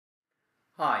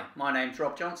Hi, my name's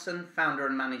Rob Johnson, founder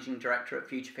and managing director at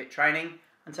Future Fit Training,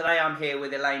 and today I'm here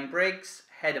with Elaine Briggs,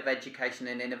 head of education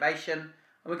and innovation, and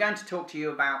we're going to talk to you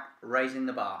about raising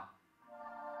the bar.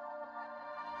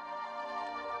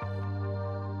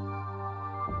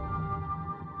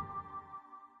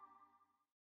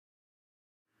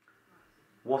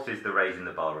 What is the Raising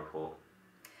the Bar report?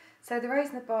 So the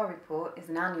Raising the Bar report is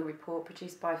an annual report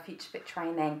produced by Future Fit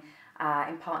Training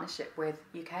in partnership with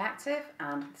UK Active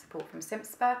and with support from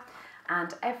CIMSPA.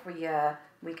 And every year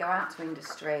we go out to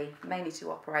industry, mainly to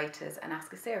operators, and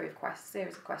ask a series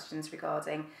of questions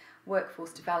regarding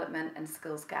workforce development and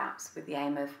skills gaps, with the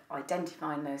aim of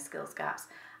identifying those skills gaps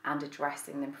and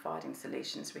addressing them, providing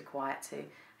solutions required to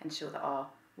ensure that our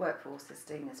workforce is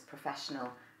seen as professional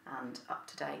and up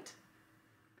to date.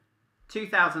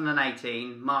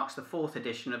 2018 marks the 4th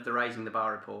edition of the Raising the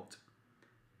Bar report.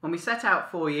 When we set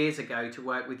out 4 years ago to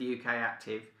work with UK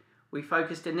Active, we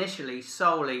focused initially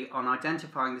solely on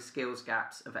identifying the skills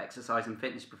gaps of exercise and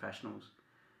fitness professionals.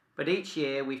 But each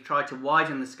year we've tried to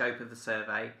widen the scope of the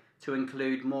survey to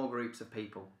include more groups of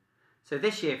people. So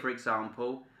this year, for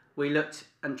example, we looked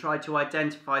and tried to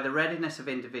identify the readiness of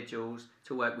individuals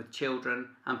to work with children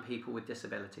and people with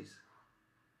disabilities.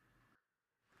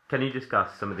 Can you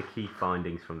discuss some of the key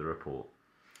findings from the report?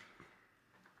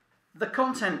 The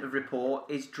content of the report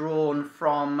is drawn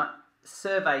from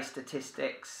survey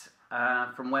statistics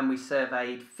from when we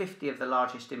surveyed 50 of the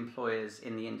largest employers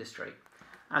in the industry.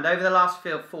 And over the last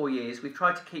 4 years, we've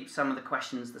tried to keep some of the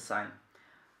questions the same.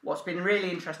 What's been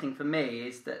really interesting for me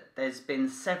is that there's been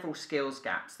several skills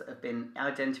gaps that have been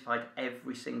identified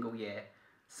every single year.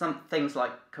 Some things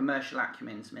like commercial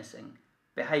acumen's missing,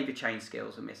 behaviour change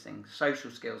skills are missing,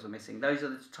 social skills are missing. Those are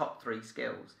the top 3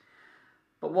 skills.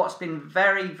 But what's been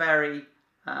very, very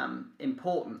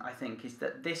important, I think, is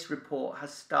that this report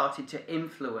has started to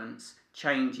influence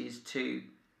changes to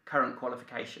current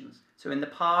qualifications. So in the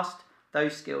past,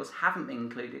 those skills haven't been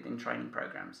included in training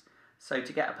programs. So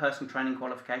to get a personal training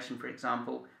qualification, for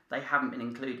example, they haven't been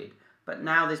included. But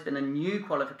now there's been a new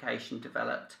qualification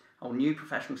developed, or new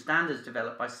professional standards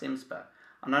developed by CIMSPA.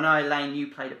 And I know, Elaine,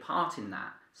 you played a part in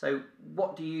that. So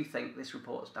what do you think this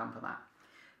report's done for that?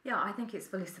 Yeah, I think it's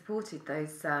fully supported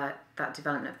that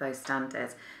development of those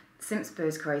standards. CIMSPA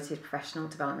has created professional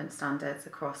development standards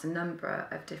across a number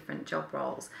of different job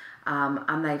roles,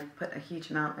 and they've put a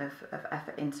huge amount of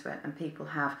effort into it, and people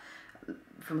have,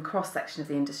 from a cross-section of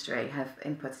the industry, have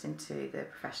inputted into the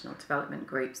professional development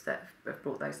groups that have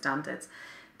brought those standards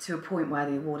to a point where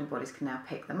the awarding bodies can now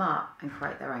pick them up and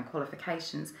create their own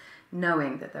qualifications,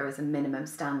 knowing that there is a minimum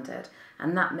standard,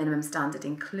 and that minimum standard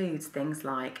includes things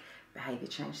like behaviour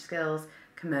change skills,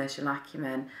 commercial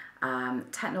acumen,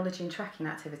 technology and tracking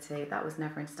activity. That was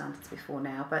never in standards before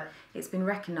now, but it's been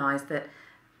recognised that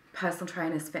personal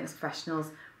trainers, fitness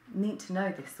professionals need to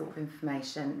know this sort of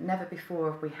information. Never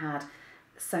before have we had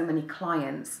so many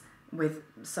clients with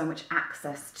so much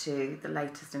access to the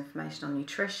latest information on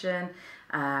nutrition.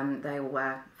 They all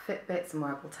wear Fitbits and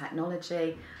wearable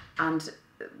technology, and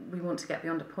we want to get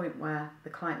beyond a point where the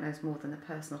client knows more than the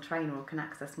personal trainer, or can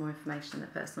access more information than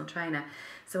the personal trainer.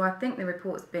 So I think the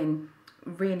report's been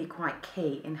really quite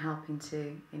key in helping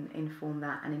to inform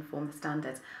that and inform the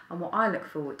standards. And what I look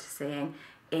forward to seeing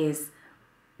is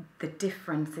the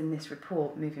difference in this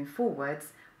report moving forwards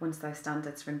once those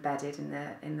standards are embedded in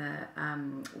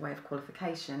the way of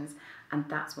qualifications, and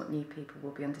that's what new people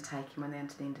will be undertaking when they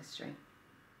enter the industry.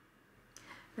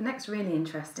 The next really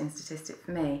interesting statistic for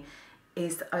me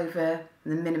is over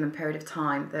the minimum period of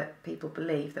time that people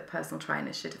believe that personal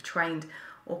trainers should have trained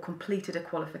or completed a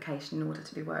qualification in order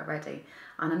to be work ready.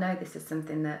 And I know this is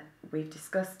something that we've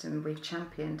discussed and we've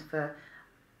championed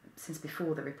since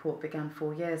before the report began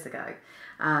 4 years ago.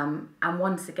 And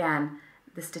once again,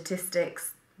 the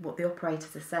statistics, what the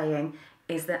operators are saying,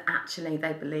 is that actually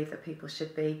they believe that people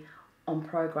should be on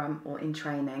programme or in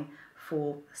training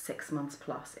for 6 months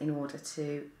plus in order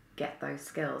to get those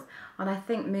skills. And I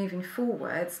think moving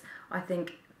forwards, I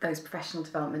think those professional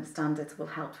development standards will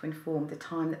help to inform the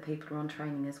time that people are on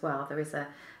training as well. There is a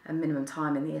minimum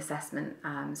time in the assessment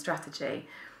strategy,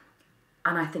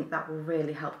 and I think that will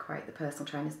really help create the personal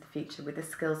trainers of the future with the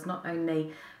skills, not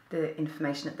only the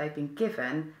information that they've been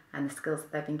given and the skills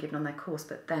that they've been given on their course,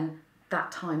 but then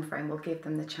that time frame will give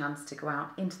them the chance to go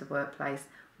out into the workplace,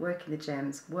 work in the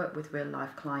gyms, work with real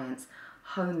life clients,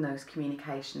 hone those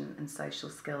communication and social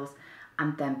skills,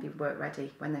 and then be work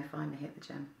ready when they finally hit the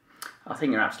gym. I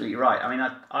think you're absolutely right. I mean,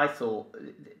 I thought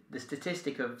the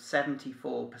statistic of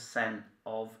 74%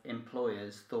 of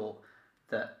employers thought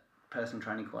that personal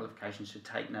training qualifications should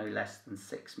take no less than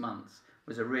 6 months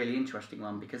was a really interesting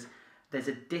one, because there's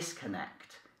a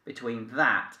disconnect between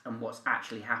that and what's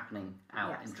actually happening out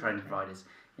Yeah, in training absolutely. providers.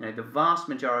 You know, the vast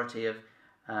majority of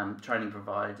training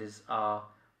providers are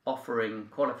offering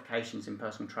qualifications in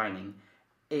personal training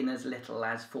in as little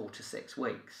as 4 to 6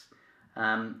 weeks.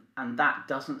 And that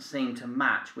doesn't seem to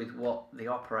match with what the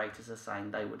operators are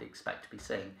saying they would expect to be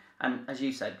seeing. And as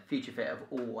you said, Future Fit have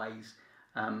always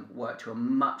worked to a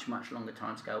much, much longer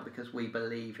timescale because we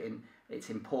believe in it's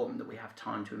important that we have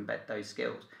time to embed those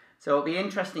skills. So it'll be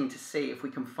interesting to see if we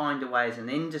can find a way as an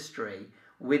industry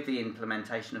with the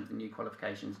implementation of the new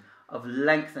qualifications of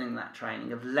lengthening that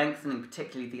training, of lengthening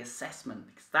particularly the assessment,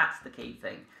 because that's the key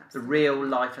thing, the real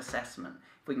life assessment.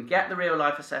 If we can get the real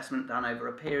life assessment done over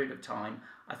a period of time,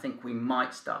 I think we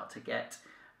might start to get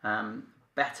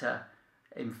better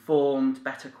informed,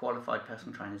 better qualified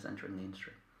personal trainers entering the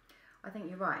industry. I think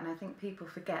you're right, and I think people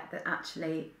forget that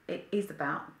actually it is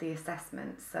about the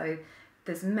assessment. So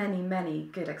there's many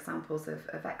good examples of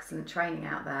excellent training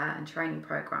out there and training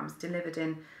programs delivered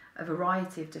in a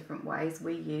variety of different ways.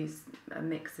 We use a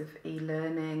mix of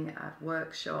e-learning,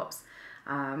 workshops,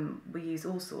 we use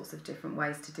all sorts of different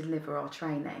ways to deliver our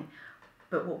training.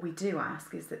 But what we do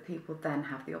ask is that people then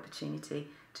have the opportunity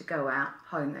to go out,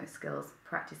 hone those skills,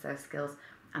 practice those skills,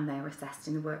 and they're assessed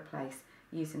in the workplace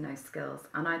using those skills.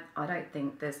 And I don't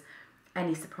think there's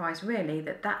any surprise really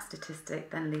that statistic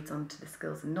then leads on to the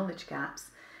skills and knowledge gaps,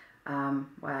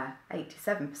 where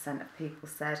 87% of people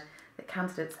said that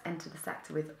candidates enter the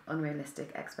sector with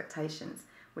unrealistic expectations,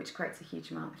 which creates a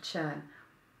huge amount of churn.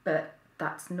 But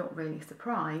that's not really a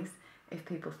surprise if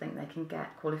people think they can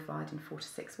get qualified in 4 to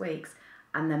 6 weeks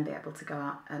and then be able to go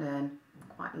out and earn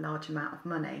quite a large amount of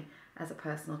money as a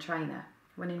personal trainer,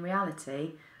 when in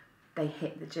reality they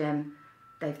hit the gym.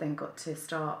 They've then got to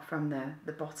start from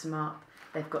the bottom up.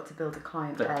 They've got to build a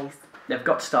client base. They've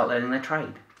got to start learning their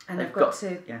trade. And they've got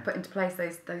to put into place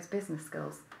those business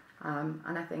skills. And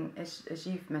I think, as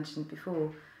you've mentioned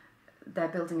before, they're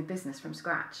building a business from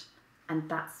scratch. And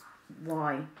that's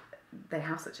why they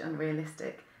have such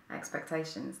unrealistic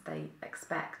expectations. They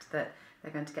expect that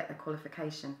they're going to get their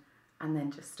qualification and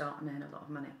then just start and earn a lot of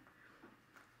money.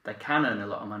 They can earn a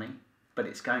lot of money, but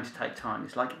it's going to take time.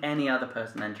 It's like any other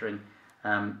person entering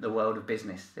the world of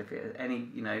business.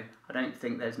 I don't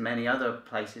think there's many other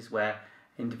places where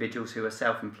individuals who are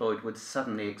self-employed would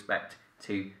suddenly expect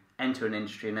to enter an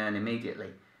industry and earn immediately.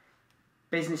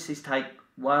 Businesses take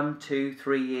 1, 2,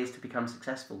 3 years to become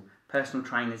successful. Personal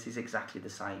trainers is exactly the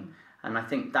same. And I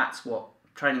think that's what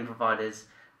training providers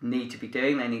need to be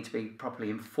doing. They need to be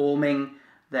properly informing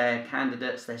their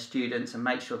candidates, their students, and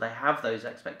make sure they have those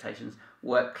expectations,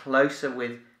 work closer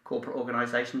with corporate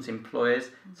organisations, employers,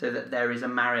 so that there is a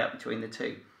marry-up between the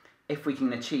two. If we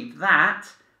can achieve that,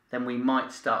 then we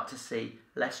might start to see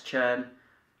less churn,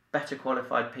 better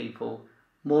qualified people,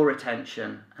 more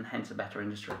retention, and hence a better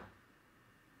industry.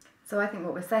 So I think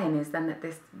what we're saying is then that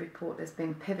this report has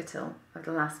been pivotal over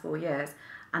the last 4 years,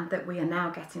 and that we are now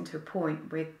getting to a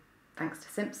point with, thanks to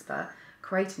CIMSPA,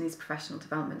 creating these professional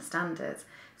development standards.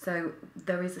 So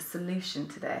there is a solution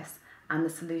to this, and the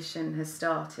solution has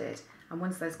started. And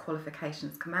once those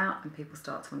qualifications come out and people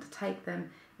start to undertake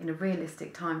them in a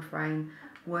realistic time frame,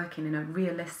 working in a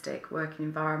realistic working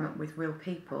environment with real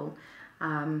people,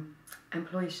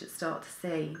 employees should start to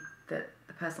see that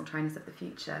the personal trainers of the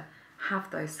future have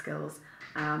those skills,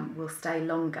 will stay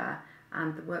longer,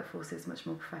 and the workforce is much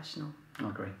more professional. I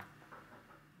agree.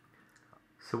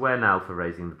 So where now for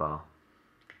raising the bar?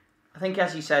 I think,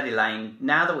 as you said, Elaine,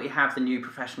 now that we have the new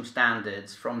professional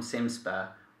standards from CIMSPA,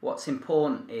 what's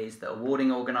important is that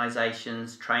awarding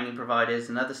organisations, training providers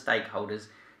and other stakeholders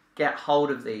get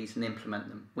hold of these and implement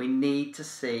them. We need to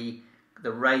see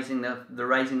the raising of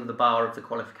the bar of the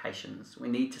qualifications. We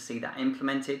need to see that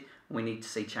implemented, and we need to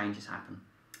see changes happen.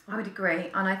 I would agree,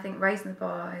 and I think raising the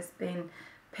bar has been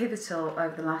pivotal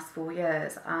over the last 4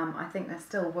 years. I think there's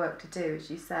still work to do, as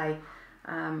you say,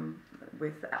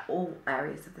 with all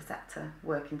areas of the sector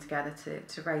working together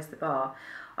to raise the bar.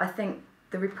 I think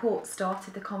the report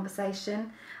started the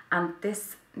conversation, and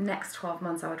this next 12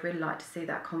 months I would really like to see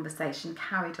that conversation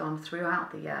carried on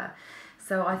throughout the year.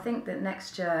 So I think that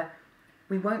next year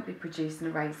we won't be producing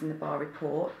a Raising the Bar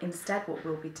report. Instead, what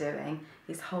we'll be doing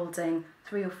is holding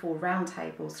 3 or 4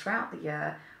 roundtables throughout the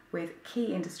year with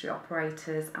key industry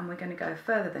operators, and we're going to go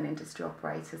further than industry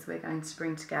operators. We're going to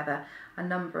bring together a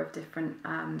number of different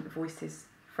voices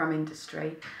from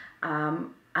industry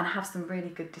and have some really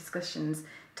good discussions,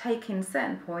 taking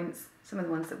certain points, some of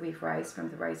the ones that we've raised from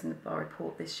the Raising the Bar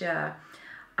report this year,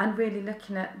 and really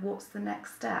looking at what's the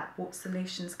next step, what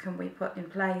solutions can we put in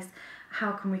place,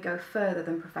 how can we go further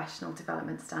than professional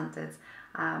development standards,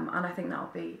 And I think that'll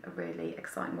be a really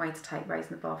exciting way to take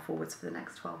raising the bar forwards for the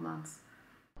next 12 months.